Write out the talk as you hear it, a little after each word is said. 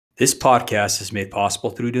This podcast is made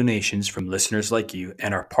possible through donations from listeners like you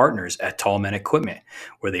and our partners at Tall Man Equipment,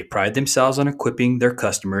 where they pride themselves on equipping their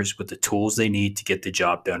customers with the tools they need to get the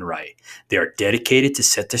job done right. They are dedicated to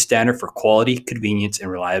set the standard for quality, convenience,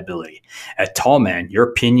 and reliability. At Tall Man, your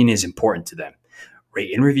opinion is important to them.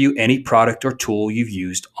 Rate and review any product or tool you've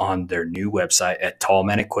used on their new website at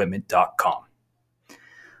tallmanequipment.com.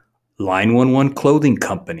 Line 11 Clothing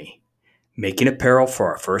Company. Making apparel for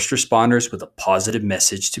our first responders with a positive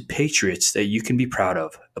message to patriots that you can be proud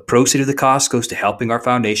of. A proceed of the cost goes to helping our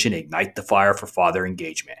foundation ignite the fire for father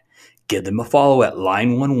engagement. Give them a follow at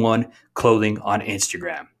Line 11 Clothing on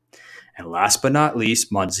Instagram. And last but not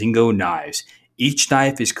least, Monzingo Knives. Each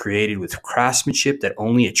knife is created with craftsmanship that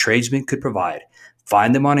only a tradesman could provide.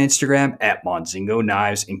 Find them on Instagram at Monzingo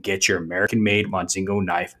Knives and get your American-made Monzingo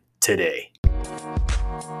knife today.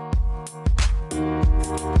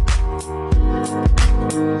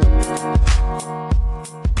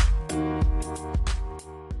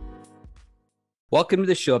 Welcome to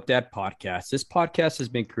the Show Up Dad podcast. This podcast has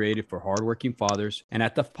been created for hardworking fathers, and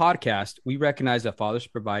at the podcast, we recognize that fathers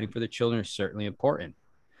providing for their children is certainly important.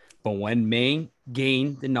 But when men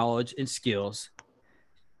gain the knowledge and skills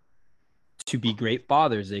to be great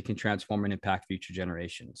fathers, they can transform and impact future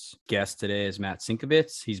generations. Guest today is Matt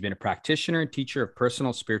Sinkovitz. He's been a practitioner and teacher of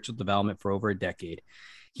personal spiritual development for over a decade.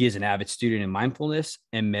 He is an avid student in mindfulness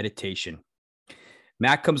and meditation.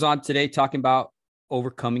 Matt comes on today talking about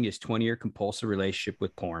overcoming his 20-year compulsive relationship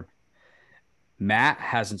with porn. Matt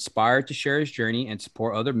has inspired to share his journey and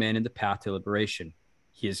support other men in the path to liberation.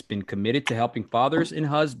 He has been committed to helping fathers and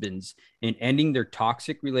husbands in ending their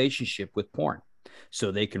toxic relationship with porn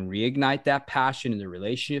so they can reignite that passion in their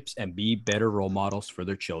relationships and be better role models for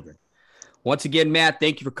their children. Once again, Matt,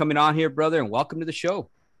 thank you for coming on here, brother, and welcome to the show.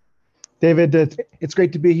 David, it's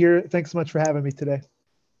great to be here. Thanks so much for having me today.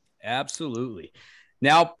 Absolutely.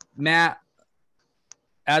 Now, Matt,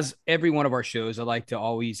 as every one of our shows, I like to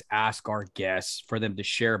always ask our guests for them to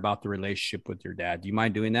share about the relationship with your dad. Do you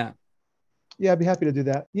mind doing that? Yeah, I'd be happy to do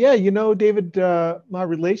that. Yeah, David, my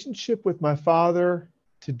relationship with my father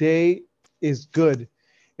today is good.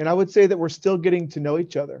 And I would say that we're still getting to know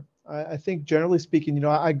each other. I think generally speaking,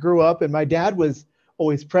 I grew up and my dad was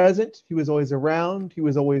always present. He was always around. He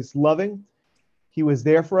was always loving. He was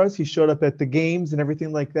there for us. He showed up at the games and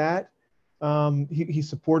everything like that. He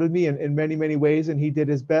supported me in many, many ways, and he did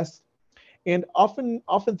his best. And often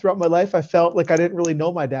throughout my life, I felt like I didn't really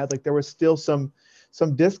know my dad. Like there was still some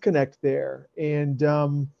disconnect there. And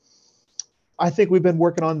I think we've been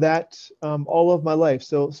working on that all of my life.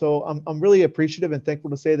 So I'm really appreciative and thankful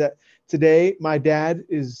to say that today my dad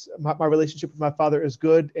is my relationship with my father is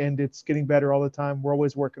good, and it's getting better all the time. We're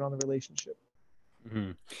always working on the relationship.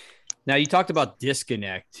 Mm-hmm. Now, you talked about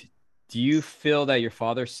disconnect. Do you feel that your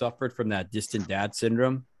father suffered from that distant dad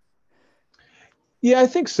syndrome? Yeah, I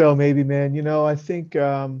think so. Maybe, man. I think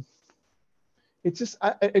it's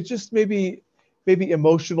just maybe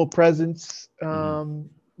emotional presence.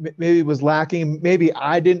 Maybe it was lacking. Maybe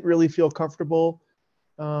I didn't really feel comfortable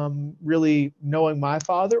really knowing my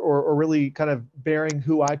father or really kind of bearing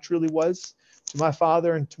who I truly was to my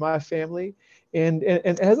father and to my family. And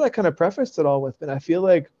as I kind of prefaced it all with, and I feel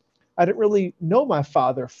like I didn't really know my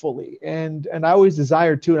father fully, and I always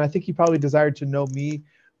desired to, and I think he probably desired to know me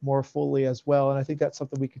more fully as well. And I think that's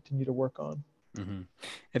something we continue to work on. Mm-hmm.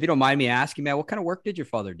 If you don't mind me asking, man, what kind of work did your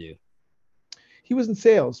father do? He was in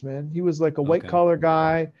sales, man. He was like a white collar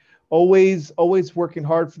guy, always working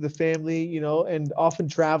hard for the family, and often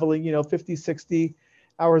traveling, 50, 60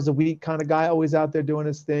 hours a week kind of guy, always out there doing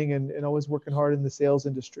his thing and always working hard in the sales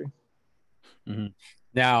industry. Mm-hmm.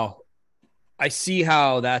 Now, I see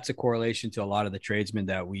how that's a correlation to a lot of the tradesmen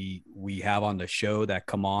that we have on the show that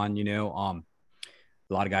come on, a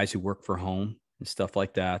lot of guys who work for home and stuff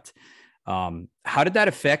like that. How did that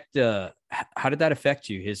affect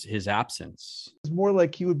you, his absence? It's more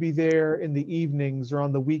like he would be there in the evenings or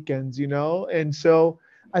on the weekends, And so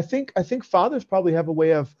I think fathers probably have a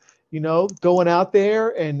way of, going out there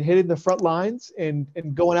and hitting the front lines and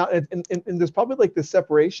going out and there's probably like this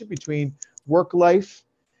separation between work life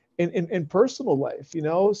in personal life,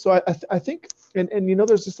 So I think, and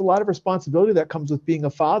there's just a lot of responsibility that comes with being a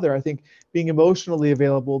father. I think being emotionally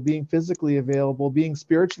available, being physically available, being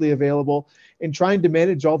spiritually available, and trying to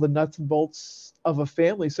manage all the nuts and bolts of a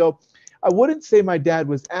family. So I wouldn't say my dad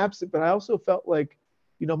was absent, but I also felt like,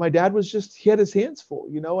 my dad was he had his hands full,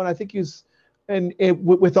 and I think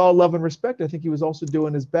with all love and respect, I think he was also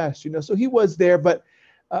doing his best, so he was there, but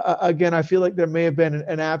again, I feel like there may have been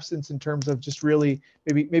an absence in terms of just really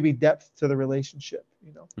maybe depth to the relationship,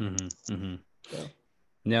 Mm-hmm, mm-hmm. So.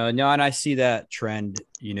 No, and I see that trend,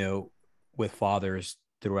 with fathers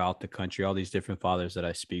throughout the country, all these different fathers that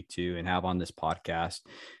I speak to and have on this podcast,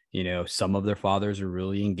 some of their fathers are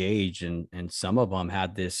really engaged, and some of them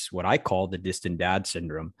had this, what I call the distant dad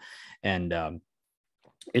syndrome. And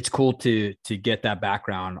it's cool to get that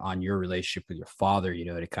background on your relationship with your father.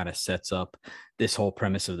 It kind of sets up this whole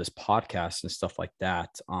premise of this podcast and stuff like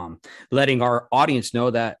that. Letting our audience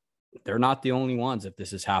know that they're not the only ones if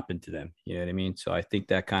this has happened to them. You know what I mean? So I think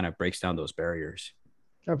that kind of breaks down those barriers.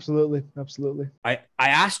 Absolutely. I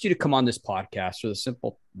asked you to come on this podcast for the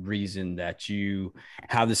simple reason that you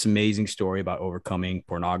have this amazing story about overcoming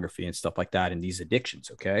pornography and stuff like that and these addictions.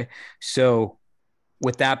 Okay. So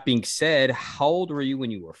with that being said, how old were you when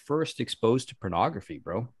you were first exposed to pornography,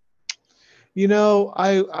 bro?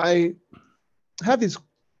 I have these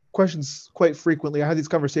questions quite frequently. I have these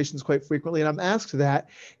conversations quite frequently, and I'm asked that.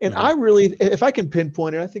 And I really, if I can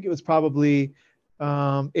pinpoint it, I think it was probably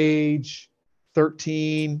age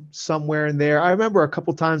 13, somewhere in there. I remember a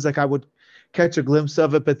couple times like I would catch a glimpse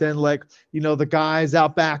of it, but then the guys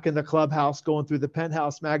out back in the clubhouse going through the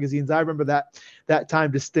Penthouse magazines. I remember that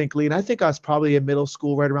time distinctly. And I think I was probably in middle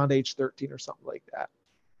school right around age 13 or something like that.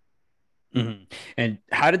 Mm-hmm. And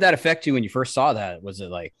how did that affect you when you first saw that? Was it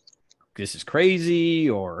like, this is crazy,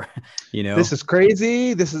 or, this is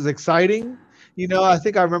crazy, this is exciting? I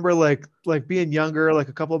think I remember like being younger, like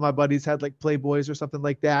a couple of my buddies had like Playboys or something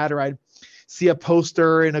like that, or I'd see a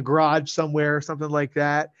poster in a garage somewhere or something like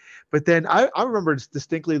that. But then I remember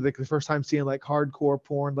distinctly like the first time seeing like hardcore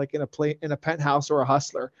porn, like in a Penthouse or a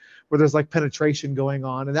Hustler, where there's like penetration going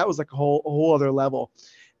on. And that was like a whole other level.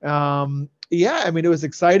 Yeah, I mean, it was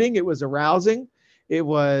exciting. It was arousing. It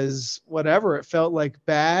was whatever. It felt like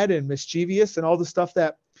bad and mischievous and all the stuff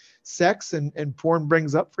that sex and porn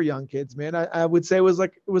brings up for young kids, man. I would say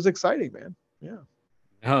it was exciting, man. Yeah.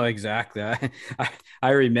 Oh, exactly. I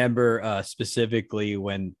remember specifically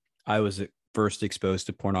when I was first exposed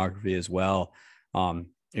to pornography as well.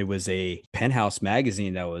 It was a Penthouse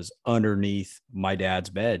magazine that was underneath my dad's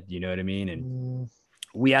bed. You know what I mean? And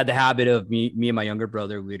we had the habit of me and my younger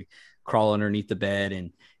brother, we'd crawl underneath the bed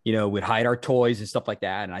and, we'd hide our toys and stuff like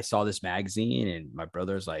that. And I saw this magazine and my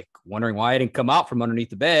brother's like wondering why I didn't come out from underneath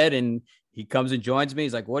the bed. And he comes and joins me.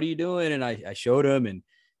 He's like, "What are you doing?" And I showed him, and,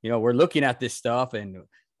 we're looking at this stuff and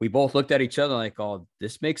we both looked at each other like, "Oh,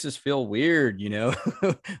 this makes us feel weird."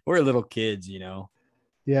 We're little kids,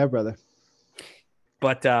 Yeah, brother.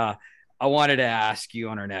 But I wanted to ask you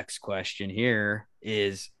on our next question here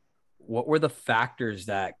is, what were the factors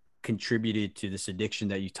that contributed to this addiction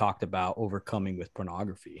that you talked about overcoming with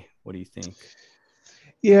pornography? What do you think?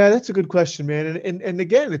 Yeah, that's a good question, man. And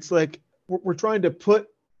again, it's like we're trying to put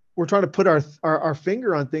our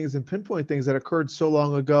finger on things and pinpoint things that occurred so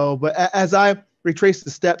long ago. But as I retrace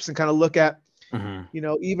the steps and kind of look at,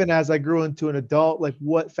 even as I grew into an adult, like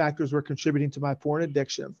what factors were contributing to my porn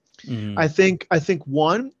addiction. I think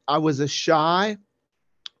one, I was a shy,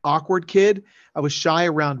 awkward kid. I was shy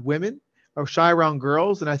around women. I was shy around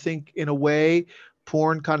girls. And I think in a way,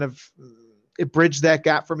 porn kind of, it bridged that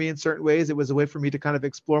gap for me in certain ways. It was a way for me to kind of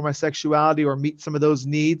explore my sexuality or meet some of those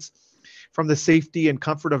needs from the safety and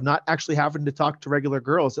comfort of not actually having to talk to regular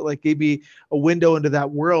girls. It like gave me a window into that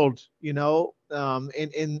world, in the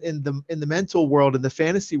mental world, in the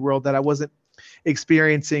fantasy world that I wasn't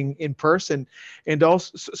experiencing in person. And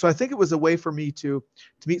also, so I think it was a way for me to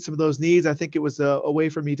meet some of those needs. I think it was a way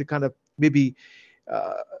for me to kind of maybe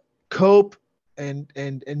cope and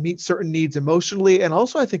meet certain needs emotionally. And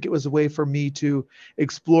also I think it was a way for me to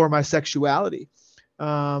explore my sexuality.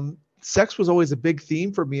 Sex was always a big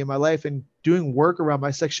theme for me in my life, and doing work around my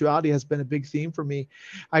sexuality has been a big theme for me.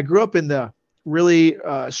 I grew up in the really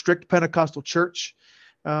strict Pentecostal church.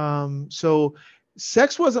 So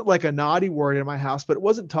sex wasn't like a naughty word in my house, but it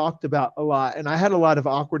wasn't talked about a lot. And I had a lot of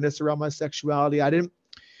awkwardness around my sexuality.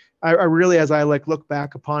 I really, as I like look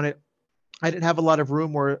back upon it, I didn't have a lot of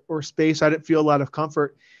room or space. I didn't feel a lot of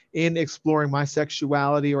comfort in exploring my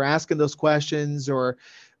sexuality or asking those questions or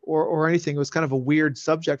anything. It was kind of a weird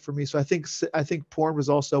subject for me. So I think porn was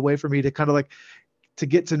also a way for me to kind of like to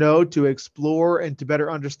get to know, to explore, and to better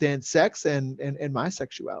understand sex and my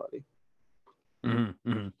sexuality.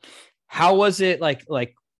 Mm-hmm. How was it like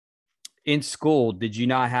in school? Did you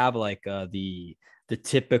not have like the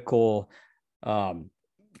typical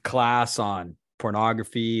class on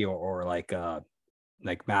pornography or like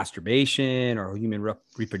masturbation or human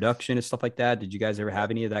reproduction and stuff like that? Did you guys ever have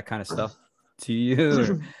any of that kind of stuff to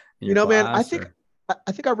you? Man, I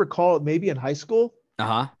think I recall it maybe in high school.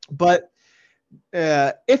 But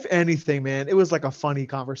if anything, man, it was like a funny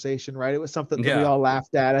conversation, right? It was something that we all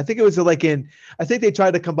laughed at. I think it was like I think they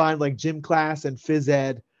tried to combine like gym class and phys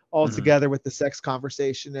ed all together with the sex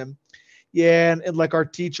conversation. And, Yeah, and like our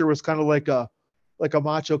teacher was kind of like a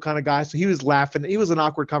macho kind of guy, so he was laughing. He was an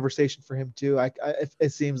awkward conversation for him too.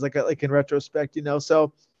 It seems like in retrospect, you know.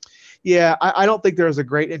 So yeah, I don't think there was a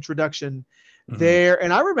great introduction Mm-hmm. there.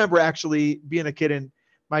 And I remember actually being a kid and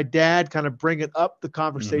my dad kind of bringing up the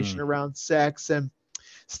conversation Mm-hmm. around sex and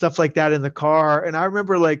stuff like that in the car. And I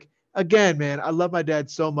remember like, again, man, I love my dad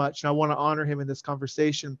so much and I want to honor him in this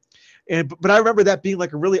conversation. But I remember that being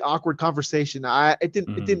like a really awkward conversation. It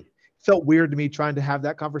Mm-hmm. didn't felt weird to me trying to have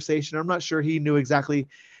that conversation. I'm not sure he knew exactly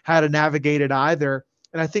how to navigate it either.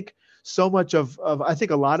 And I think so much of I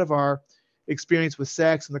think a lot of our experience with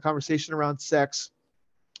sex and the conversation around sex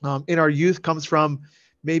in our youth comes from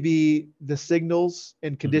maybe the signals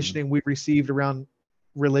and Mm-hmm. conditioning we've received around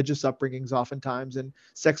religious upbringings oftentimes, and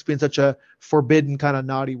sex being such a forbidden kind of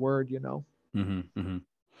naughty word, you know. Mm-hmm. Mm-hmm.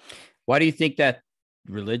 Why do you think that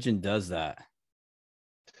religion does that?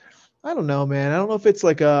 I don't know, man. I don't know if it's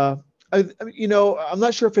like you know, I'm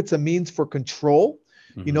not sure if it's a means for control,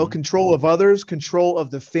 you know, Mm-hmm. control of others, control of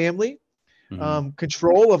the family, Mm-hmm.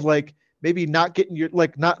 control of like maybe not getting your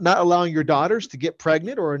like not allowing your daughters to get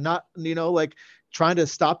pregnant, or not, you know, like trying to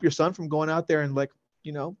stop your son from going out there and like,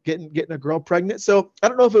 you know, getting a girl pregnant. So I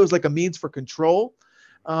don't know if it was like a means for control,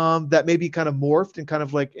 that maybe kind of morphed and kind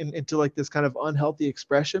of like into like this kind of unhealthy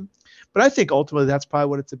expression. But I think ultimately that's probably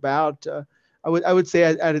what it's about. I would say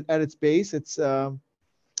at its base, it's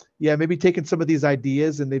yeah, maybe taking some of these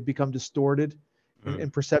ideas and they've become distorted,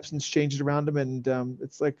 and perceptions changed around them, and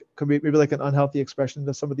it's like could be maybe like an unhealthy expression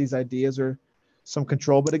of some of these ideas or some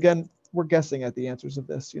control. But again, we're guessing at the answers of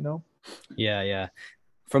this, you know. Yeah, yeah.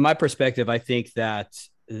 From my perspective, I think that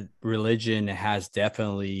religion has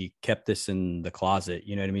definitely kept this in the closet.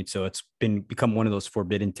 You know what I mean? So it's become one of those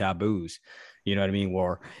forbidden taboos. You know what I mean?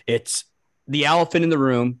 Where it's the elephant in the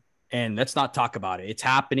room, and let's not talk about it. It's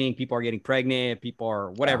happening. People are getting pregnant. People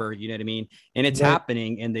are Yeah. whatever. You know what I mean? And it's Right.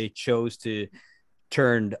 happening, and they chose to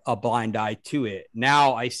turn a blind eye to it.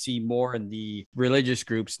 Now I see more in the religious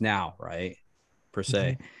groups now, right? Per Mm-hmm.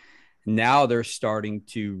 se. Now they're starting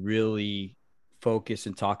to really focus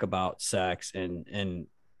and talk about sex and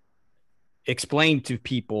explain to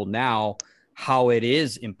people now how it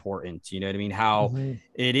is important. You know what I mean? How Mm-hmm.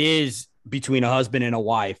 it is between a husband and a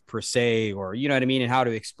wife per se, or you know what I mean, and how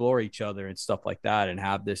to explore each other and stuff like that, and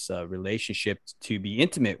have this relationship to be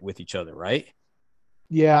intimate with each other, right?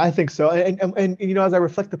 Yeah, I think so. And you know, as I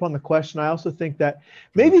reflect upon the question, I also think that Mm-hmm.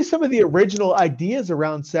 maybe some of the original ideas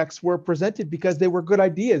around sex were presented because they were good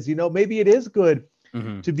ideas. You know, maybe it is good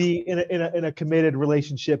Mm-hmm. to be in a committed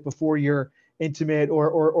relationship before you're intimate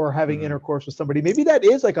or having Mm-hmm. intercourse with somebody. Maybe that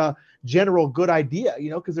is like a general good idea, you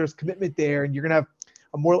know, because there's commitment there and you're gonna have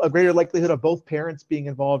a greater likelihood of both parents being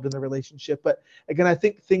involved in the relationship. But again, I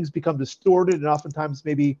think things become distorted and oftentimes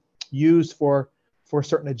maybe used for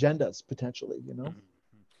certain agendas potentially, you know.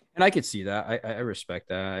 And I could see that. I respect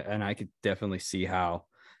that, and I could definitely see how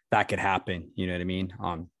that could happen. You know what I mean?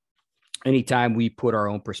 Anytime we put our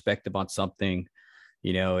own perspective on something,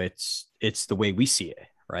 you know, it's the way we see it,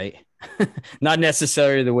 right? Not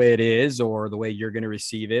necessarily the way it is or the way you're going to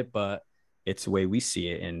receive it, but it's the way we see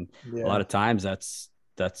it. And a lot Yeah. of times that's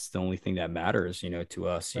the only thing that matters, you know, to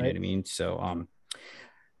us. You know Right. what I mean? So,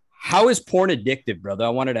 how is porn addictive, brother? I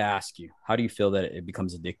wanted to ask you, how do you feel that it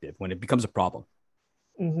becomes addictive when it becomes a problem?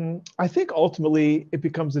 I think ultimately it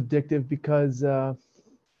becomes addictive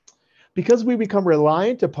because we become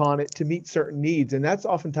reliant upon it to meet certain needs, and that's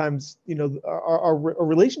oftentimes, you know, our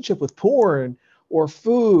relationship with porn or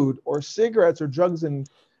food or cigarettes or drugs and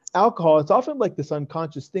alcohol. It's often like this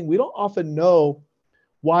unconscious thing. We don't often know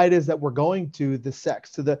why it is that we're going to the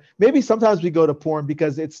sex, to the maybe sometimes we go to porn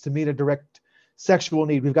because it's to meet a direct sexual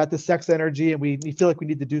need. We've got the sex energy and we feel like we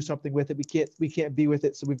need to do something with it. We can't be with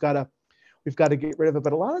it, so we've got to get rid of it.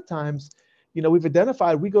 But a lot of times, you know, we've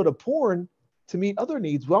identified we go to porn to meet other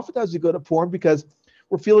needs. Well, oftentimes we go to porn because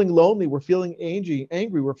we're feeling lonely, we're feeling angry,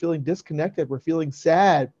 we're feeling disconnected, we're feeling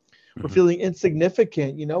sad, we're Mm-hmm. feeling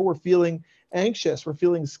insignificant, you know, we're feeling anxious, we're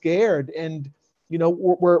feeling scared, and you know,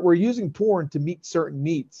 we're using porn to meet certain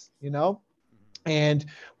needs, you know. And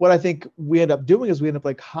what I think we end up doing is we end up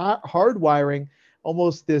like hardwiring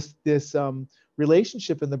almost this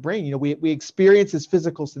relationship in the brain. You know, we experience this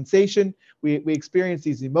physical sensation, we experience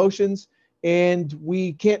these emotions, and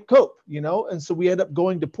we can't cope. You know, and so we end up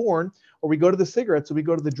going to porn, or we go to the cigarettes, or we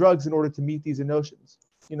go to the drugs in order to meet these emotions.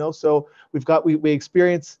 You know, so we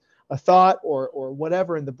experience a thought or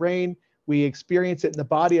whatever in the brain. We experience it in the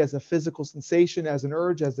body as a physical sensation, as an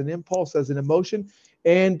urge, as an impulse, as an emotion,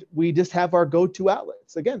 and we just have our go-to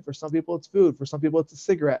outlets. Again, for some people it's food, for some people it's a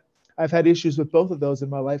cigarette. I've had issues with both of those in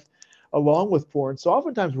my life along with porn. So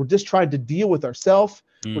oftentimes we're just trying to deal with ourselves,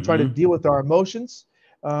 We're trying to Mm-hmm. deal with our emotions,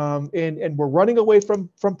 and we're running away from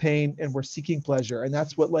pain, and we're seeking pleasure, and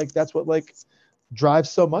that's what drives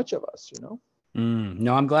so much of us, you know.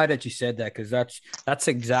 No, I'm glad that you said that, because that's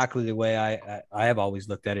exactly the way I have always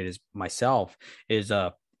looked at it as myself, is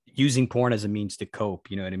using porn as a means to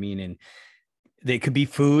cope. You know what I mean? And it could be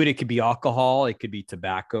food, it could be alcohol, it could be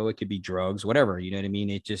tobacco, it could be drugs, whatever. You know what I mean?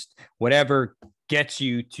 It just whatever gets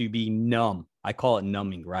you to be numb. I call it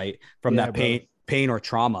numbing, right? From Yeah, that brother. pain or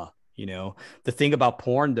trauma. The thing about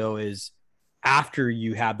porn though is after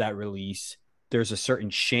you have that release, there's a certain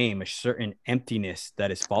shame, a certain emptiness that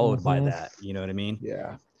is followed by Hmm. that. You know what I mean?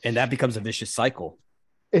 Yeah. And that becomes a vicious cycle.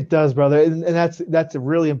 It does, brother, and that's a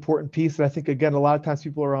really important piece. And I think again, a lot of times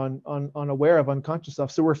people are on unaware of unconscious stuff.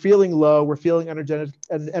 So we're feeling low, we're feeling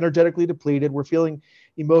energetically depleted, we're feeling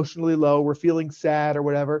emotionally low, we're feeling sad or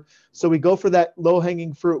whatever. So we go for that low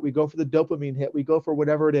hanging fruit. We go for the dopamine hit. We go for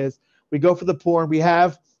whatever it is. We go for the porn. We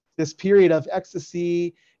have this period of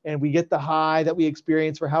ecstasy, and we get the high that we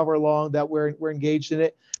experience for however long that we're engaged in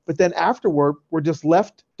it. But then afterward, we're just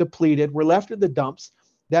left depleted. We're left in the dumps.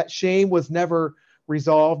 That shame was never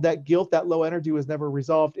resolved. That guilt, that low energy was never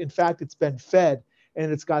resolved. In fact, it's been fed,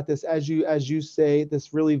 and it's got this, as you say,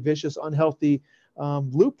 this really vicious, unhealthy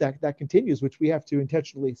loop that continues, which we have to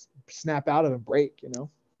intentionally snap out of and break. You know.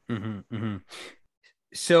 Mm-hmm, mm-hmm.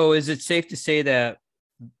 So is it safe to say that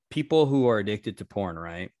people who are addicted to porn,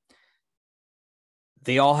 right?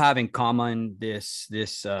 They all have in common this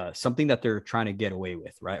something that they're trying to get away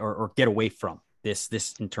with, right? Or get away from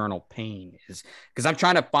this internal pain, is because I'm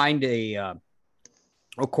trying to find a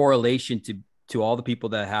correlation to all the people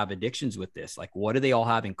that have addictions with this. Like, what do they all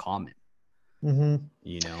have in common? Mm-hmm.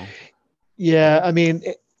 You know? Yeah, I mean,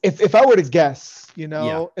 if I were to guess,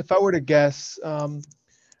 Yeah. if I were to guess,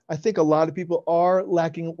 I think a lot of people are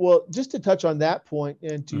lacking. Well, just to touch on that point,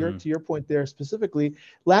 and to your Mm-hmm. to your point there specifically,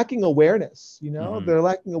 lacking awareness. Mm-hmm. They're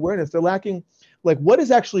lacking awareness. They're lacking, like, what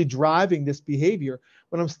is actually driving this behavior.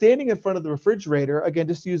 When I'm standing in front of the refrigerator, again,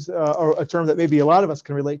 just use a term that maybe a lot of us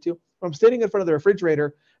can relate to. When I'm standing in front of the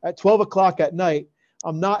refrigerator at 12 o'clock at night,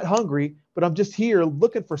 I'm not hungry, but I'm just here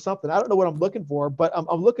looking for something. I don't know what I'm looking for, but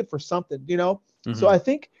I'm looking for something. So Mm-hmm. I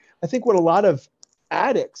think what a lot of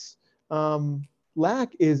addicts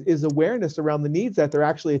lack is awareness around the needs that they're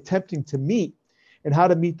actually attempting to meet, and how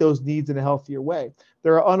to meet those needs in a healthier way.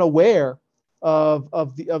 They're unaware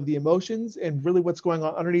of the emotions and really what's going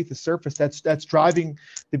on underneath the surface that's driving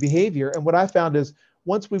the behavior. And what I found is,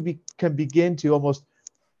 once can begin to almost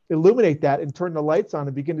illuminate that and turn the lights on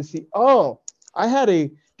and begin to see, oh, I had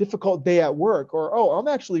a difficult day at work, or oh, I'm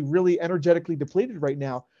actually really energetically depleted right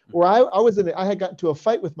now, or I had gotten to a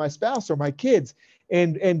fight with my spouse or my kids,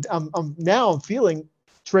 and I'm feeling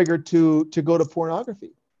triggered to go to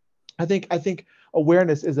pornography. I think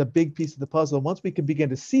awareness is a big piece of the puzzle. And once we can begin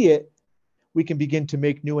to see it, we can begin to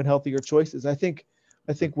make new and healthier choices. I think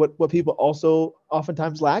what people also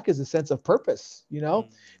oftentimes lack is a sense of purpose.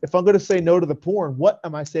 If I'm going to say no to the porn, what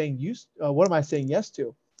am I saying yes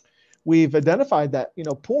to? We've identified that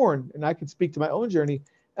porn, and I can speak to my own journey,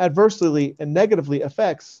 adversely and negatively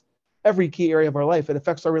affects every key area of our life. It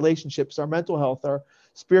affects our relationships, our mental health, our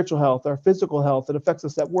spiritual health, our physical health. It affects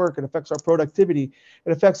us at work. It affects our productivity.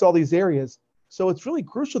 It affects all these areas. So it's really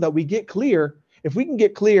crucial that we get clear. If we can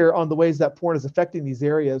get clear on the ways that porn is affecting these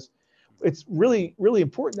areas, it's really, really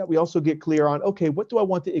important that we also get clear on, okay, what do I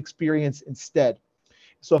want to experience instead?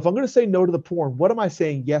 So if I'm going to say no to the porn, what am I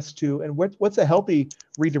saying yes to, and what's a healthy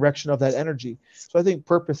redirection of that energy? So I think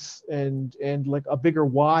purpose and like a bigger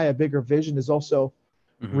why, a bigger vision is also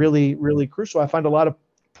Mm-hmm. really, really crucial. I find a lot of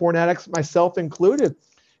porn addicts, myself included,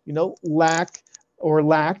 lacked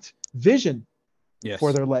vision for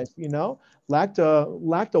Yes. their life. Lacked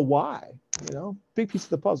a why. Big piece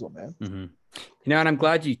of the puzzle, man. Mm-hmm. And I'm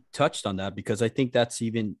glad you touched on that, because I think that's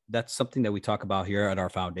something that we talk about here at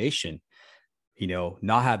our foundation.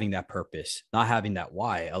 Not having that purpose, not having that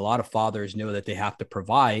why. A lot of fathers know that they have to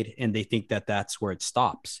provide, and they think that that's where it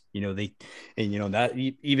stops.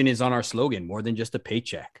 That even is on our slogan, more than just a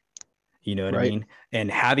paycheck. You know what I Right. mean? And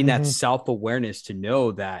having that Mm-hmm. self-awareness to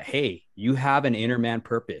know that, hey, you have an inner man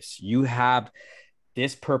purpose. You have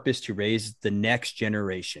this purpose to raise the next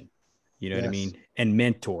generation. You know what I Yes. mean? And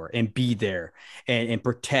mentor and be there and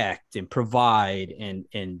protect and provide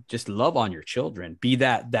and just love on your children. Be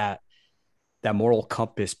that moral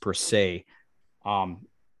compass per se. Um,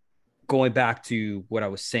 Going back to what I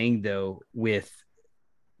was saying though, with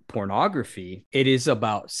pornography, it is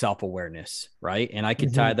about self-awareness, right? And I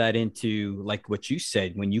could tie Mm-hmm. that into like what you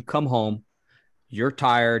said. When you come home, you're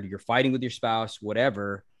tired, you're fighting with your spouse,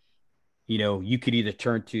 whatever, you could either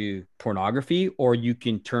turn to pornography, or you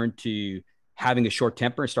can turn to having a short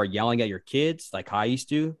temper and start yelling at your kids like I used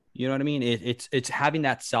to. You know what I mean? It's having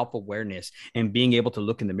that self-awareness and being able to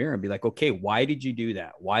look in the mirror and be like, okay, why did you do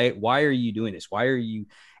that? Why are you doing this? Why are you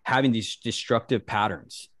having these destructive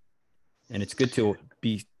patterns? And it's good to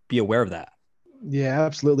be aware of that. Yeah,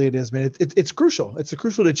 absolutely, it is, man. It's crucial. It's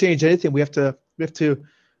crucial to change anything. We have to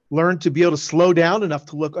learn to be able to slow down enough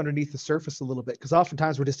to look underneath the surface a little bit, because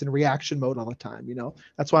oftentimes we're just in reaction mode all the time.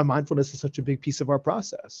 That's why mindfulness is such a big piece of our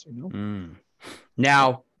process.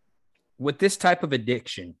 Now, with this type of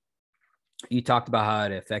addiction, you talked about how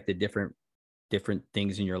it affected different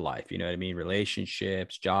things in your life. You know what I mean?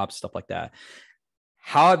 Relationships, jobs, stuff like that.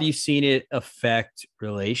 How have you seen it affect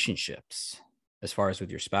relationships as far as with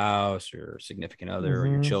your spouse or significant other or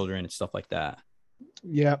your children and stuff like that?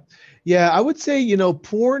 Yeah. Yeah. I would say,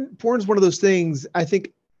 porn is one of those things. I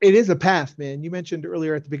think it is a path, man. You mentioned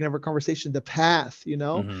earlier at the beginning of our conversation, the path,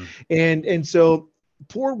 and so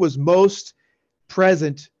porn was most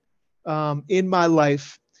present in my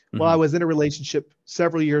life while I was in a relationship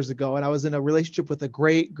several years ago. And I was in a relationship with a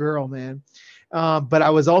great girl, man. But I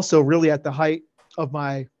was also really at the height of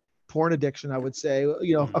my porn addiction, I would say,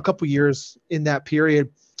 a couple years in that period.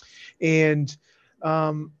 And,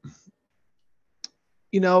 and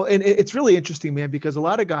it's really interesting, man, because a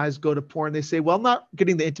lot of guys go to porn. They say, well, I'm not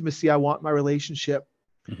getting the intimacy I want in my relationship.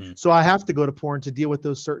 So I have to go to porn to deal with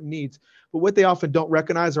those certain needs. But what they often don't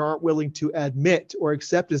recognize or aren't willing to admit or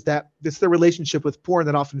accept is that it's their relationship with porn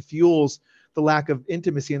that often fuels the lack of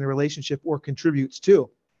intimacy in the relationship or contributes to.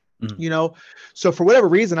 So for whatever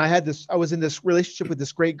reason, I was in this relationship with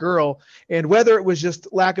this great girl, and whether it was just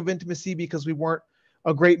lack of intimacy because we weren't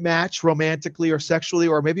a great match romantically or sexually,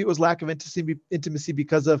 or maybe it was lack of intimacy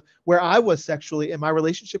because of where I was sexually in my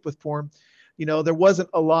relationship with porn, there wasn't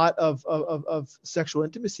a lot of sexual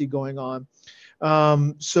intimacy going on.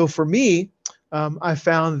 So for me, I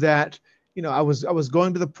found that, I was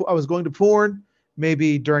going to porn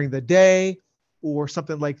maybe during the day or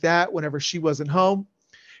something like that whenever she wasn't home.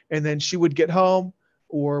 And then she would get home,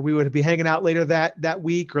 or we would be hanging out later that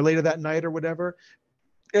week or later that night or whatever.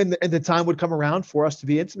 And the time would come around for us to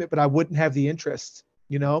be intimate, but I wouldn't have the interest,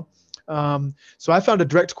 So I found a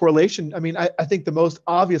direct correlation. I mean, I think the most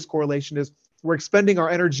obvious correlation is we're expending our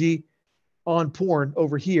energy on porn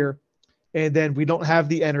over here, and then we don't have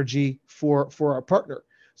the energy for our partner.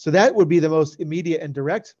 So that would be the most immediate and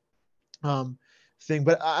direct thing.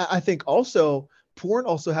 But I think also porn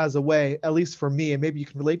also has a way, at least for me, and maybe you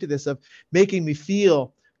can relate to this, of making me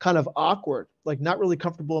feel kind of awkward, like not really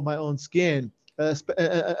comfortable in my own skin,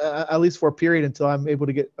 at least for a period until I'm able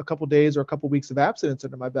to get a couple days or a couple weeks of abstinence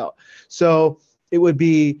under my belt. So it would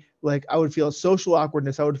be like I would feel a social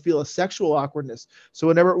awkwardness. I would feel a sexual awkwardness. So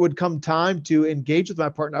whenever it would come time to engage with my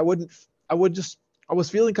partner, I was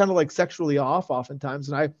feeling kind of like sexually off oftentimes,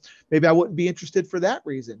 and I wouldn't be interested for that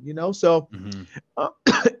reason, So,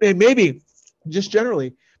 and maybe just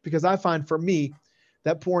generally, because I find for me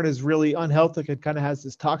that porn is really unhealthy. It kind of has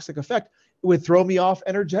this toxic effect. It would throw me off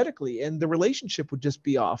energetically, and the relationship would just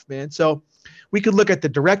be off, man. So we could look at the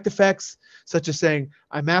direct effects, such as saying,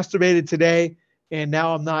 I masturbated today, and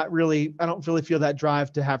now I don't really feel that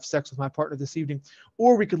drive to have sex with my partner this evening.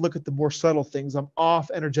 Or we could look at the more subtle things. I'm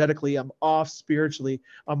off energetically, I'm off spiritually,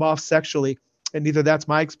 I'm off sexually. And either that's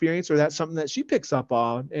my experience or that's something that she picks up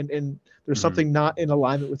on. And there's something not in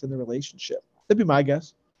alignment within the relationship. That'd be my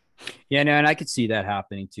guess. Yeah, no, and I could see that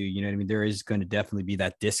happening too. You know what I mean? There is going to definitely be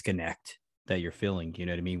that disconnect that you're feeling, you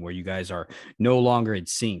know what I mean? Where you guys are no longer in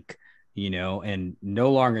sync, and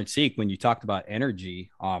no longer in sync. When you talked about energy,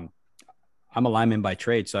 I'm a lineman by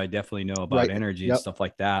trade, so I definitely know about energy and stuff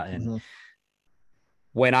like that. And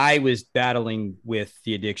when I was battling with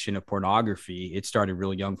the addiction of pornography, it started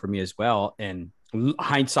real young for me as well. And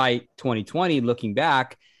hindsight 2020, looking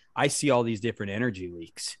back, I see all these different energy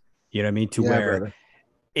leaks, you know what I mean? To where brother.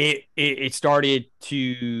 It started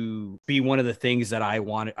to be one of the things that I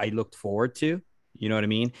looked forward to, you know what I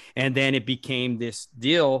mean? And then it became this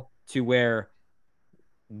deal to where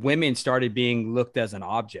women started being looked as an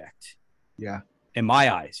object. Yeah. In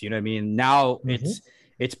my eyes, you know what I mean? Now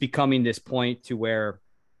it's becoming this point to where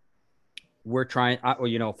we're trying,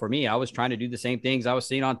 for me, I was trying to do the same things I was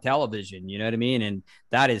seeing on television, you know what I mean? And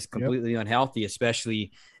that is completely unhealthy,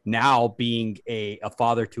 especially now being a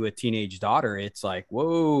father to a teenage daughter. It's like,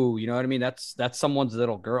 whoa, you know what I mean? That's someone's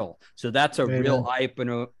little girl. So that's a real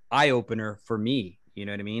eye opener for me. You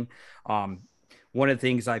know what I mean? One of the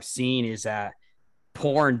things I've seen is that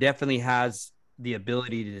porn definitely has the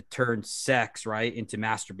ability to turn sex right into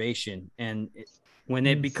masturbation. And when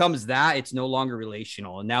it becomes that, it's no longer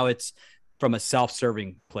relational. And now it's from a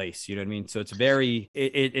self-serving place. You know what I mean? So it's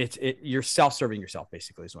you're self-serving yourself,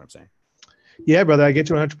 basically, is what I'm saying. Yeah, brother, I get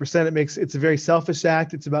you 100%. It's a very selfish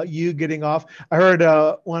act. It's about you getting off. I heard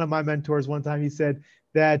one of my mentors one time, he said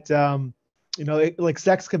that, like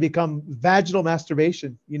sex can become vaginal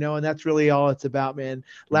masturbation, and that's really all it's about, man.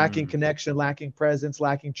 Lacking Mm, connection, lacking presence,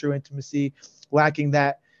 lacking true intimacy, lacking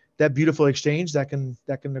that beautiful exchange that can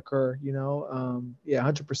occur, yeah,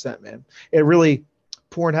 100%, man. It really,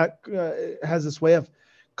 porn has this way of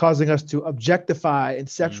causing us to objectify and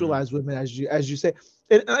mm, sexualize women, as you say.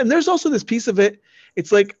 And there's also this piece of it.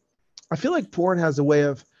 It's like, I feel like porn has a way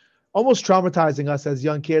of almost traumatizing us as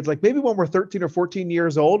young kids. Like maybe when we're 13 or 14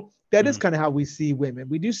 years old, that is mm, kind of how we see women.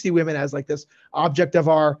 We do see women as like this object of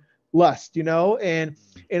our lust, and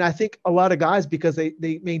I think a lot of guys, because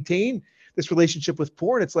they maintain this relationship with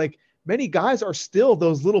porn, it's like many guys are still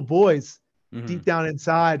those little boys deep mm. down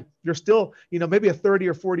inside. You're still, maybe a 30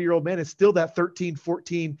 or 40-year-old man is still that 13,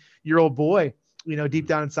 14-year-old boy, deep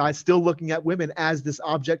down inside, still looking at women as this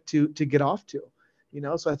object to get off to,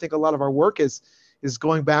 So I think a lot of our work is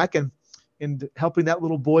going back and helping that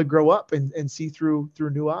little boy grow up and see through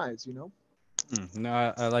new eyes.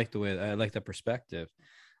 No, I like the way I like the perspective.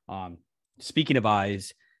 Um, Speaking of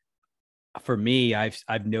eyes, for me,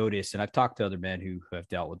 I've noticed, and I've talked to other men who have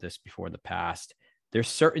dealt with this before in the past. There's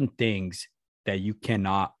certain things that you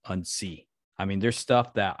cannot unsee. I mean, there's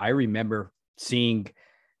stuff that I remember seeing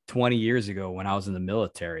 20 years ago when I was in the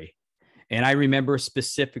military. And I remember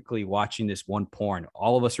specifically watching this one porn.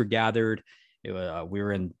 All of us were gathered. We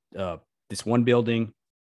were in this one building.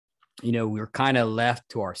 We were kind of left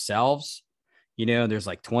to ourselves. There's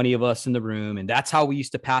like 20 of us in the room. And that's how we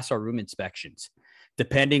used to pass our room inspections.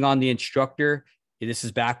 Depending on the instructor, this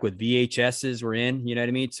is back with VHSs were in, you know what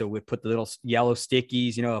I mean? So we put the little yellow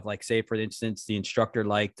stickies, of like, say, for instance, the instructor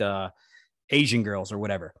liked Asian girls or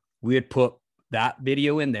whatever. We would put that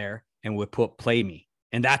video in there and would put play me.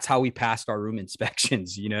 And that's how we passed our room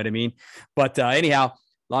inspections. You know what I mean? But anyhow,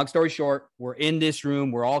 long story short, we're in this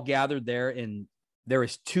room. We're all gathered there. And there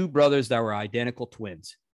was two brothers that were identical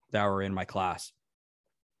twins that were in my class.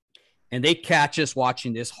 And they catch us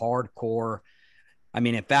watching this hardcore. I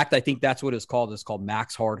mean, in fact, I think that's what it's called. It's called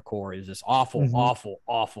Max Hardcore. It was this awful, Mm-hmm. awful,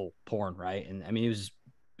 awful porn, right? And I mean, it was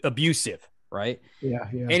abusive, right? Yeah,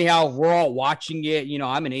 yeah. Anyhow, we're all watching it.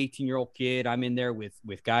 I'm an 18-year-old kid. I'm in there with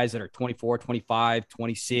guys that are 24, 25,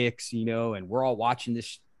 26, and we're all watching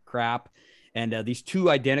this crap. And these two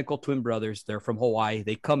identical twin brothers, they're from Hawaii.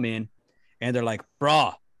 They come in and they're like,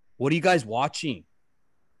 "Bruh, what are you guys watching?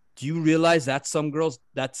 Do you realize that's some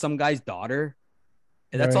guy's daughter?"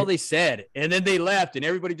 And that's all Right. they said. And then they left and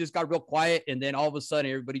everybody just got real quiet. And then all of a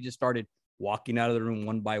sudden, everybody just started walking out of the room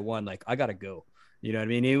one by one. Like, I got to go. You know what I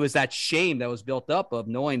mean? It was that shame that was built up of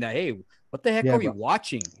knowing that, hey, what the heck Yeah, are we bro.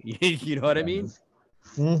 watching? You know what I Yeah, mean?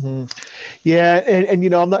 mm-hmm. Yeah,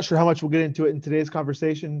 and I'm not sure how much we'll get into it in today's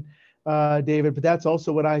conversation, David, but that's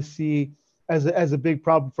also what I see as a big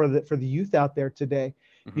problem for the youth out there today.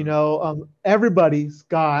 Mm-hmm. Everybody's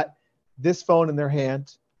got this phone in their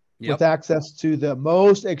hand with Yep. access to the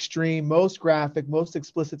most extreme, most graphic, most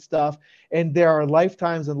explicit stuff, and there are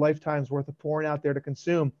lifetimes and lifetimes worth of porn out there to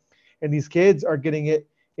consume, and these kids are getting it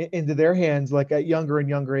into their hands like at younger and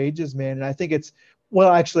younger ages, man. And I think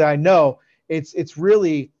actually, I know it's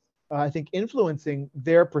really I think influencing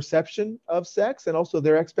their perception of sex and also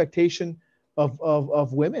their expectation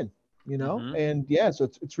of women, Mm-hmm. and yeah, so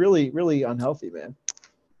it's really really unhealthy, man.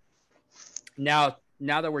 Now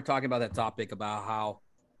that we're talking about that topic about how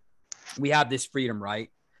we have this freedom, right,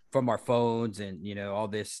 from our phones and, all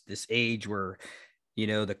this age where,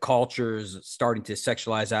 the culture is starting to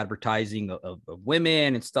sexualize advertising of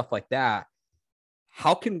women and stuff like that.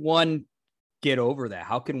 How can one get over that?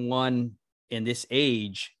 How can one in this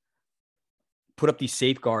age put up these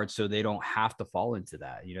safeguards so they don't have to fall into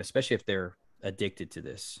that, especially if they're addicted to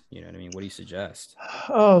this? You know what I mean? What do you suggest?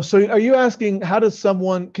 Oh, so are you asking how does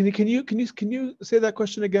someone can you say that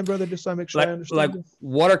question again, brother, just so I make sure I Like understand you?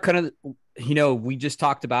 what are kind of, we just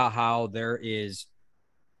talked about how there is,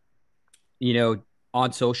 you know,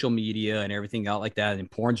 on social media and everything out like that. And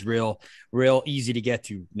porn's real easy to get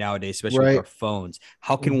to nowadays, especially with our Right. phones.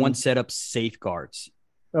 How can Hmm. one set up safeguards?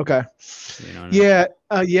 Okay. You know what I mean? Yeah,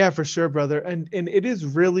 yeah, for sure, brother. And it is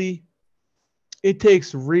really, it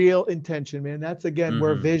takes real intention, man. That's again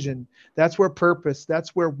where Mm-hmm. vision, that's where purpose,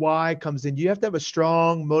 that's where why comes in. You have to have a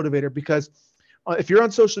strong motivator because if you're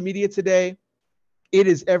on social media today, it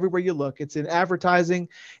is everywhere you look. It's in advertising,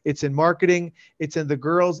 it's in marketing, it's in the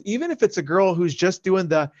girls. Even if it's a girl who's just doing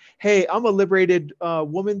the, hey, I'm a liberated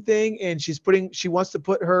woman thing, and she wants to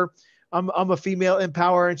put her, I'm a female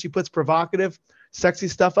empower, and she puts provocative, sexy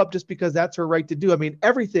stuff up just because that's her right to do. I mean,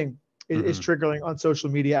 everything is triggering on social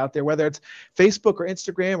media out there, whether it's Facebook or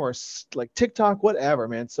Instagram or like TikTok, whatever,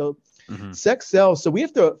 man. So sex sells. So we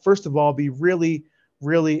have to, first of all, be really,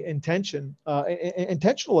 really intentional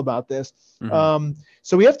about this.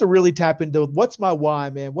 So we have to really tap into what's my why,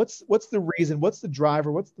 man. What's the reason? What's the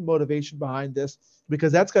driver? What's the motivation behind this?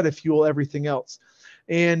 Because that's got to fuel everything else.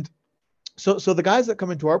 And so the guys that come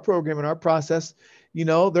into our program and our process, you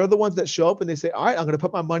know, they're the ones that show up and they say, all right, I'm going to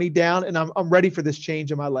put my money down and I'm ready for this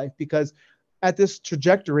change in my life, because at this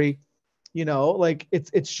trajectory, you know, like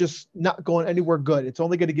it's just not going anywhere good. It's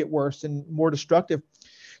only going to get worse and more destructive.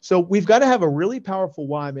 So we've got to have a really powerful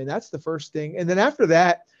why, man. That's the first thing. And then after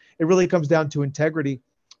that, it really comes down to integrity,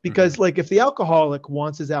 because like if the alcoholic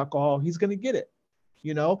wants his alcohol, he's going to get it,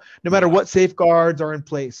 you know, no matter what safeguards are in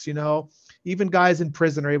place. You know, even guys in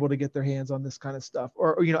prison are able to get their hands on this kind of stuff,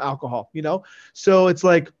 or you know, alcohol, you know? So it's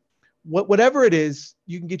like, whatever it is,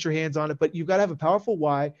 you can get your hands on it, but you've got to have a powerful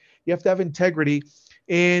why. You have to have integrity.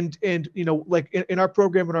 And, you know, like in our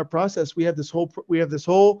program, in our process, we have this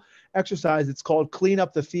whole exercise. It's called clean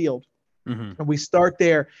up the field. And we start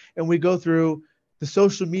there and we go through the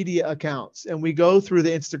social media accounts, and we go through the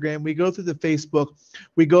Instagram, we go through the Facebook,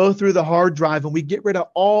 we go through the hard drive, and we get rid of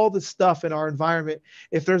all the stuff in our environment.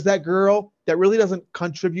 If there's that girl that really doesn't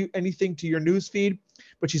contribute anything to your news feed,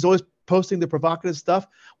 but she's always posting the provocative stuff,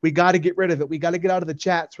 we got to get rid of it. We got to get out of the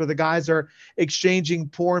chats where the guys are exchanging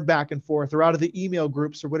porn back and forth, or out of the email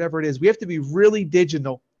groups or whatever it is. We have to be really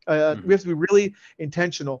digital. We have to be really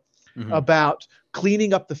intentional about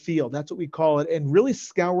cleaning up the field. That's what we call it. And really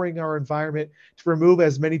scouring our environment to remove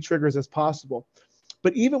as many triggers as possible.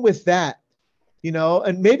 But even with that, you know,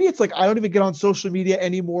 and maybe it's like, I don't even get on social media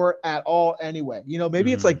anymore at all anyway. You know,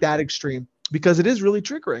 maybe it's like that extreme, because it is really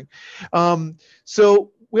triggering.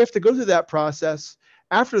 So we have to go through that process.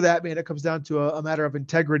 After that, man, it comes down to a matter of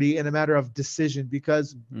integrity and a matter of decision,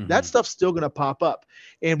 because that stuff's still going to pop up.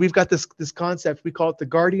 And we've got this concept, we call it the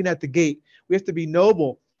guardian at the gate. We have to be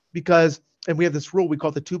noble, because, and we have this rule, we call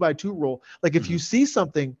it the 2x2 rule. Like if you see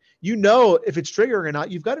something, you know, if it's triggering or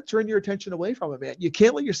not, you've got to turn your attention away from it, man. You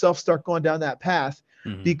can't let yourself start going down that path,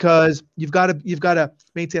 because you've got to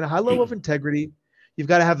maintain a high level of integrity. You've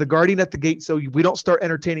got to have the guardian at the gate, so we don't start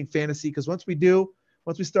entertaining fantasy, because once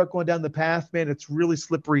we start going down the path, man, it's really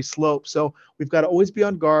slippery slope. So we've got to always be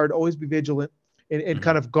on guard, always be vigilant, and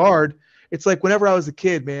kind of guard. It's like whenever I was a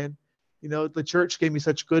kid, man, you know, the church gave me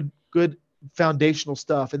such good foundational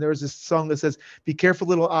stuff. And there was this song that says, be careful,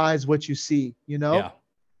 little eyes, what you see, you know? Yeah.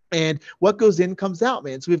 And what goes in comes out,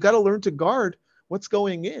 man. So we've got to learn to guard what's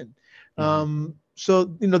going in.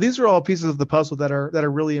 So, you know, these are all pieces of the puzzle that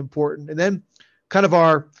are really important. And then kind of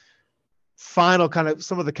our final kind of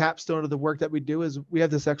some of the capstone of the work that we do is we have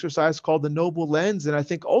this exercise called the noble lens. And I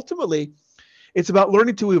think ultimately it's about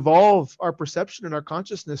learning to evolve our perception and our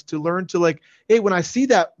consciousness, to learn to like, hey, when I see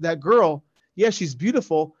that girl, yeah, she's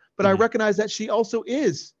beautiful, but I recognize that she also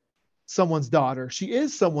is someone's daughter. She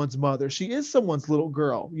is someone's mother. She is someone's little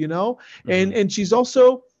girl, you know, and she's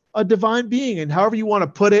also a divine being. And however you want to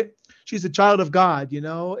put it, she's a child of God, you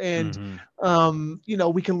know, and, you know,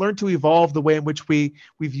 we can learn to evolve the way in which we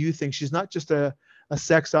view things. She's not just a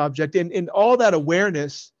sex object, and all that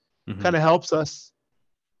awareness kind of helps us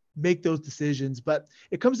make those decisions. But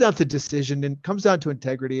it comes down to decision, and comes down to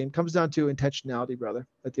integrity, and comes down to intentionality, brother,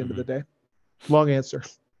 at the end of the day. Long answer.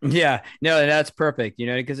 Yeah, no, that's perfect, you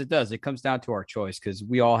know, because it comes down to our choice, because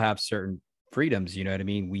we all have certain freedoms, you know what I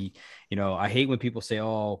mean? You know, I hate when people say,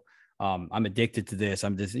 oh, I'm addicted to this.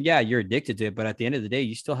 I'm just, yeah, you're addicted to it. But at the end of the day,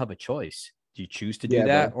 you still have a choice. Do you choose to do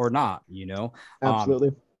that or not? You know?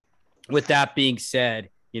 Absolutely. With that being said,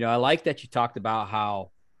 you know, I like that you talked about how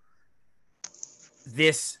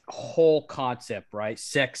this whole concept, right?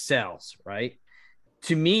 Sex sells, right?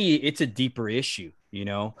 To me, it's a deeper issue, you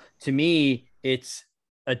know? To me, it's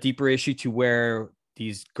a deeper issue to where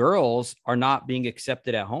these girls are not being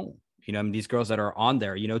accepted at home. You know, I mean, these girls that are on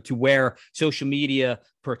there, you know, to where social media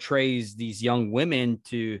portrays these young women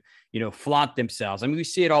to, you know, flaunt themselves. I mean, we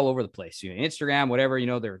see it all over the place, you know, Instagram, whatever, you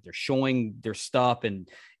know, they're showing their stuff, and,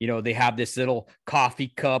 you know, they have this little coffee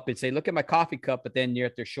cup and say, look at my coffee cup. But then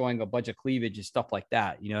they're showing a bunch of cleavage and stuff like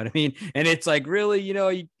that. You know what I mean? And it's like, really, you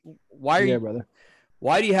know, why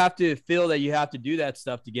do you have to feel that you have to do that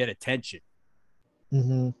stuff to get attention? You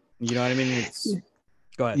know what I mean?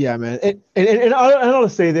 Go ahead. Yeah, man. And I want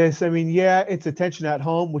to say this. I mean, yeah, it's attention at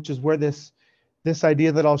home, which is where this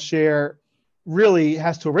idea that I'll share really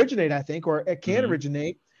has to originate, I think, or it can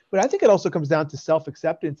originate. But I think it also comes down to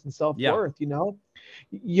self-acceptance and self-worth, you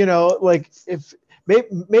know, like if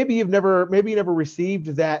maybe you never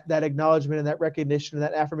received that acknowledgement and that recognition and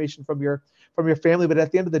that affirmation from your family. But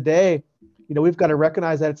at the end of the day, We've got to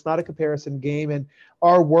recognize that it's not a comparison game, and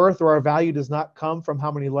our worth or our value does not come from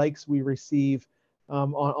how many likes we receive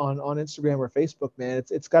on Instagram or Facebook, man.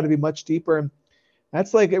 It's got to be much deeper. And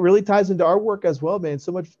that's like, it really ties into our work as well, man.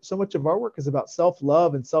 So much of our work is about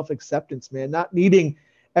self-love and self-acceptance, man, not needing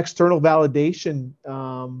external validation,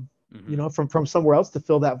 from somewhere else to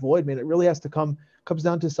fill that void, man. It really comes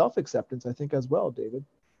down to self-acceptance, I think, as well, David.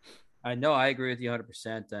 I know, I agree with you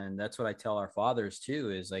 100%. And that's what I tell our fathers too,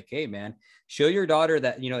 is like, hey man, show your daughter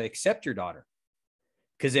that, accept your daughter.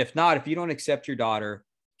 Because if not, if you don't accept your daughter,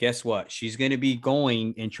 guess what? She's going to be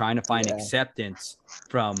going and trying to find acceptance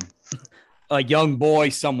from a young boy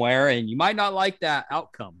somewhere. And you might not like that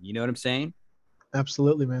outcome. You know what I'm saying?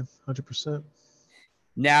 Absolutely, man. 100%.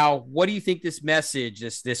 Now, what do you think this message,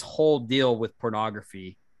 this whole deal with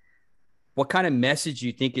pornography, what kind of message do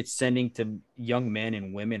you think it's sending to young men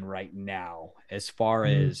and women right now, as far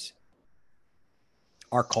as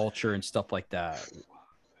our culture and stuff like that?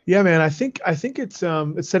 Yeah, man. I think it's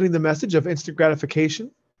sending the message of instant gratification.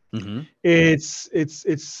 Mm-hmm.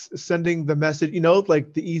 It's sending the message,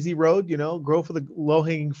 like the easy road, go for the low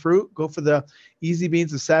hanging fruit, go for the easy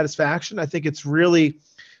means of satisfaction. I think it's really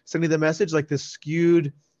sending the message, like this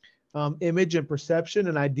skewed image and perception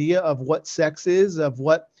and idea of what sex is, of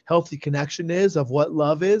what healthy connection is, of what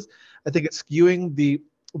love is. I think it's skewing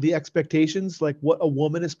the expectations, like what a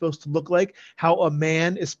woman is supposed to look like, how a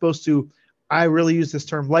man is supposed to, I really use this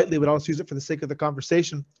term lightly, but I'll just use it for the sake of the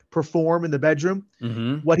conversation, perform in the bedroom,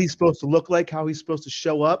 what he's supposed to look like, how he's supposed to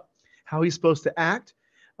show up, how he's supposed to act.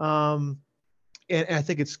 And I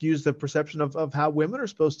think it skews the perception of how women are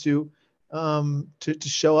supposed to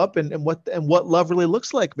show up and what love really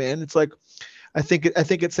looks like, man. It's like, I think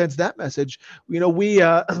it sends that message. We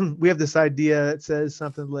have this idea that says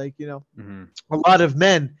something like, a lot of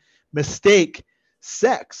men mistake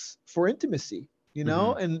sex for intimacy,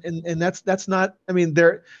 and that's not, I mean,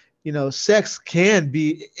 sex can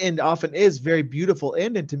be and often is very beautiful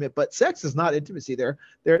and intimate, but sex is not intimacy.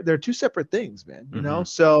 They're two separate things, man.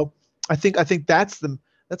 So I think that's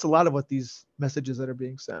a lot of what these messages that are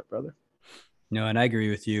being sent, brother. No, and I agree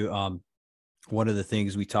with you. One of the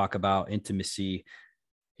things we talk about intimacy,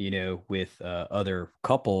 with other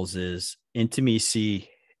couples, is intimacy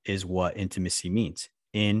is what intimacy means.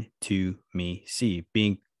 Intimacy,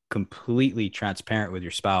 being completely transparent with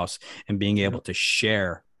your spouse and being able to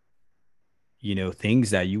share,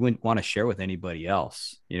 things that you wouldn't want to share with anybody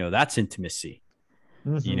else. That's intimacy.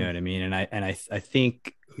 You know what I mean? And I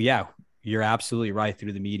think, yeah, you're absolutely right.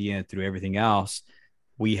 Through the media and through everything else,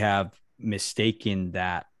 we have mistaken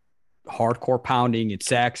that hardcore pounding and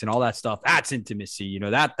sex and all that stuff, that's intimacy,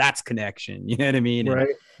 that's connection, you know what I mean?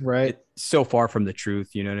 Right. It's so far from the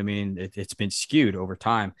truth, you know what I mean? It's been skewed over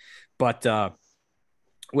time. But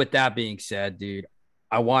with that being said, dude,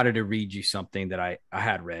 I wanted to read you something that I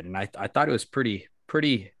had read, and I thought it was pretty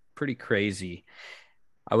crazy.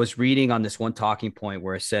 I was reading on this one talking point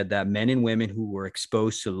where it said that men and women who were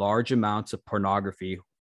exposed to large amounts of pornography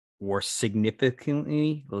were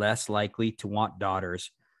significantly less likely to want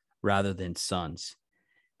daughters rather than sons.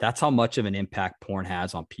 That's how much of an impact porn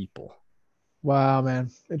has on people. Wow,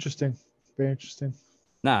 man. Interesting. Very interesting.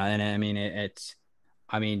 Nah, and I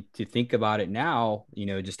mean, to think about it now,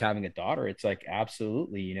 just having a daughter, it's like,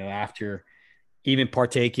 absolutely, after even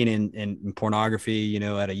partaking in pornography,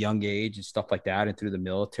 at a young age and stuff like that, and through the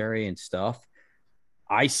military and stuff,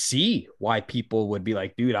 I see why people would be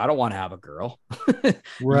like, dude, I don't want to have a girl.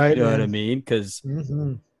 Right. You know what I mean? Because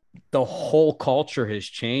the whole culture has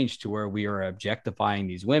changed to where we are objectifying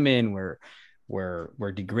these women.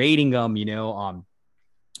 We're degrading them,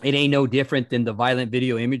 it ain't no different than the violent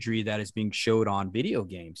video imagery that is being showed on video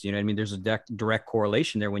games. You know what I mean? There's a direct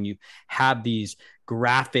correlation there when you have these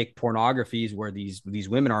graphic pornographies where these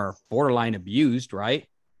women are borderline abused, right?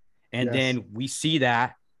 And then we see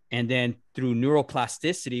that, and then through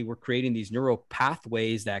neuroplasticity, we're creating these neural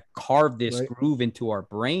pathways that carve this groove into our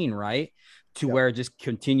brain, right? To where it just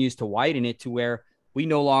continues to widen it to where we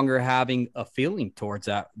no longer having a feeling towards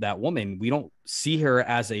that woman. We don't see her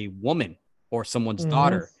as a woman or someone's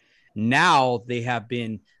daughter. Now they have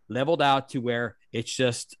been leveled out to where it's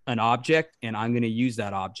just an object, and I'm going to use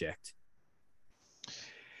that object.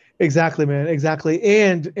 Exactly, man. Exactly.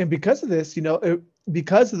 And because of this,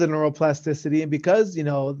 because of the neuroplasticity, and because,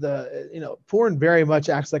 porn very much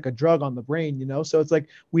acts like a drug on the brain, so it's like,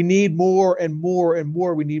 we need more and more and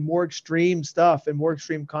more. We need more extreme stuff and more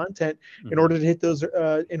extreme content in order to hit those,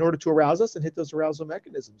 in order to arouse us and hit those arousal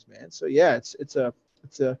mechanisms, man. So yeah, it's a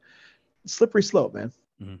slippery slope, man.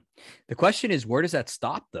 The question is, where does that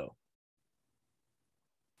stop though?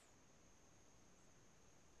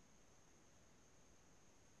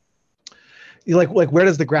 You like where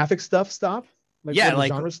does the graphic stuff stop? Like where Yeah, do the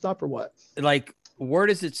genres stop or what? like where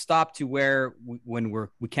does it stop to where when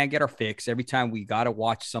we can't get our fix every time we got to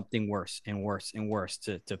watch something worse and worse and worse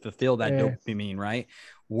to fulfill that Eh, dopamine, right?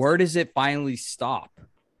 Where does it finally stop?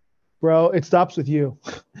 bro, it stops with you.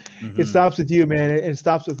 It Mm-hmm. stops with you, man. It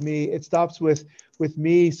stops with me. It stops with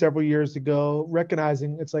me several years ago,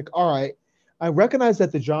 recognizing it's like, all right, I recognize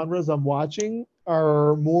that the genres I'm watching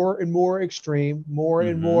are more and more extreme, more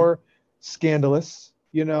and Mm-hmm. more scandalous,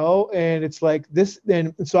 and it's like this.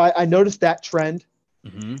 And so I noticed that trend.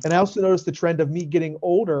 Mm-hmm. And I also noticed the trend of me getting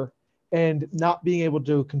older and not being able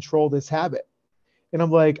to control this habit. And I'm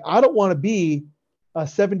like, I don't want to be a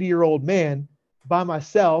 70-year-old man by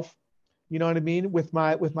myself, you know what I mean, with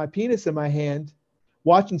my penis in my hand,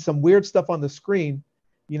 watching some weird stuff on the screen,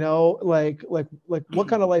 like what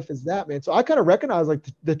kind of life is that, man? So I kind of recognize like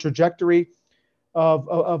the trajectory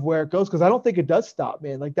of where it goes, because I don't think it does stop,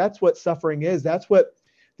 man. Like that's what suffering is. That's what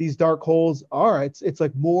these dark holes are. It's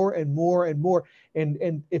like more and more and more,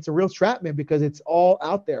 and it's a real trap, man, because it's all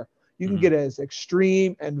out there. You can Mm-hmm. get as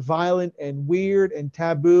extreme and violent and weird and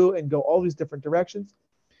taboo and go all these different directions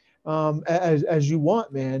as you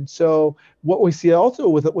want, man. So what we see also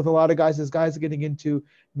with a lot of guys is guys getting into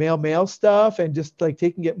male stuff and just like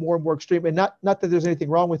taking it more and more extreme. And not that there's anything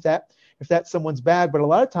wrong with that if that's someone's bag, but a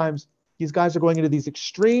lot of times these guys are going into these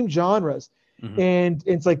extreme genres, Mm-hmm. and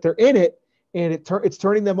it's like they're in it. And it's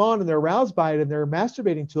turning them on, and they're aroused by it, and they're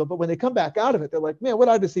masturbating to it. But when they come back out of it, they're like, "Man, what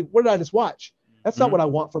did I just see? What did I just watch? That's not Mm-hmm. what I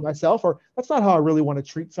want for myself, or that's not how I really want to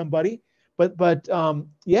treat somebody." But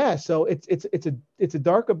yeah, so it's a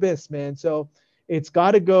dark abyss, man. So it's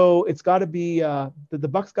got to go. It's got to be the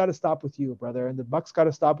buck's got to stop with you, brother, and the buck's got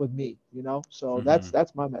to stop with me. So Mm-hmm.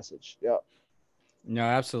 that's my message. Yeah. No,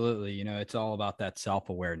 absolutely. It's all about that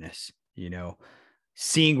self-awareness,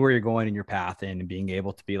 seeing where you're going in your path and being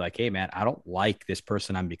able to be like, hey, man, I don't like this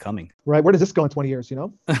person I'm becoming. Right. Where does this go in 20 years?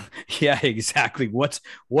 Yeah, exactly. What's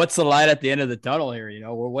the light at the end of the tunnel here?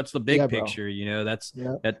 Or what's the Yeah, big bro. picture? That's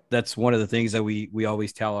Yeah. that's one of the things that we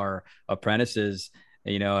always tell our apprentices,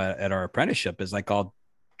 at our apprenticeship is like, I'll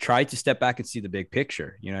try to step back and see the big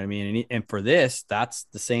picture. You know what I mean? And for this, that's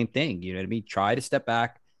the same thing. You know what I mean? Try to step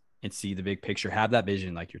back and see the big picture, have that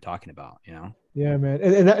vision like you're talking about. Yeah, man.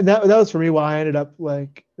 And that was for me why I ended up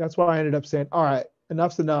like, that's why I ended up saying, all right,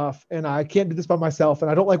 enough's enough. And I can't do this by myself.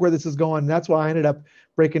 And I don't like where this is going. And that's why I ended up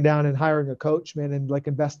breaking down and hiring a coach, man, and like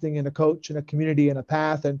investing in a coach and a community and a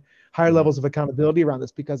path and higher Mm-hmm. levels of accountability around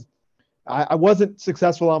this, because I wasn't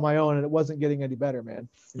successful on my own and it wasn't getting any better, man.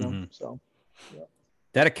 Mm-hmm. So yeah.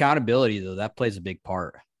 That accountability, though, that plays a big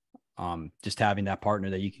part. Just having that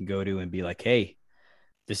partner that you can go to and be like, hey,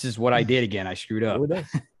 this is what I did again. I screwed It up. really does.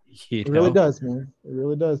 you It really know? does, man. It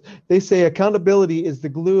really does. They say accountability is the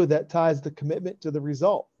glue that ties the commitment to the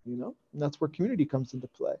result, and that's where community comes into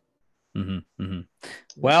play. Mm-hmm, mm-hmm. Yeah.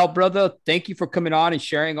 Well, brother, thank you for coming on and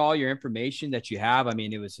sharing all your information that you have. I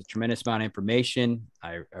mean, it was a tremendous amount of information.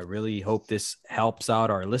 I really hope this helps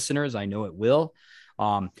out our listeners. I know it will.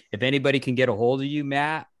 If anybody can get a hold of you,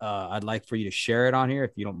 Matt, I'd like for you to share it on here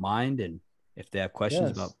if you don't mind. And if they have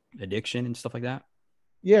questions about Yes. addiction and stuff like that.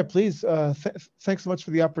 Yeah, please. Thanks so much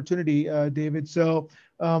for the opportunity, David. So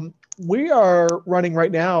we are running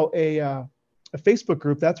right now a Facebook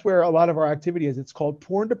group. That's where a lot of our activity is. It's called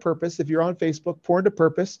Porn to Purpose. If you're on Facebook, Porn to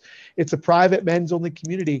Purpose. It's a private men's only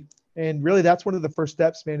community. And really, that's one of the first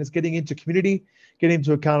steps, man, is getting into community, getting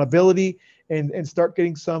into accountability, and start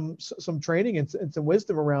getting some training and some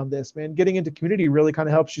wisdom around this, man. Getting into community really kind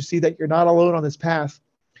of helps you see that you're not alone on this path,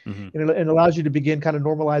 Mm-hmm. and it allows you to begin kind of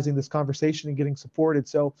normalizing this conversation and getting supported.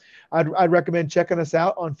 So I'd recommend checking us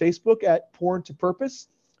out on Facebook at Porn to Purpose.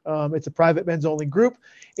 It's a private men's only group.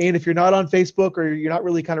 And if you're not on Facebook, or you're not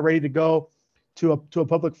really kind of ready to go to a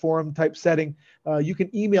public forum type setting, you can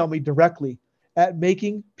email me directly at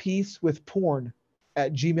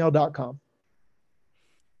makingpeacewithporn@gmail.com.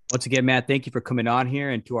 Once again, Matt, thank you for coming on here.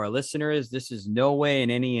 And to our listeners, this is no way in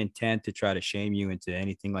any intent to try to shame you into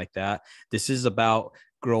anything like that. This is about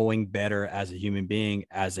growing better as a human being,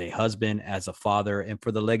 as a husband, as a father, and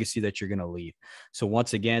for the legacy that you're going to leave. So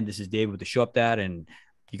once again, this is David with the Show Up Dad, and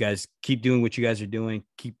you guys keep doing what you guys are doing.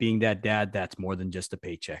 Keep being that dad. That's more than just a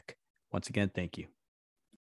paycheck. Once again, thank you.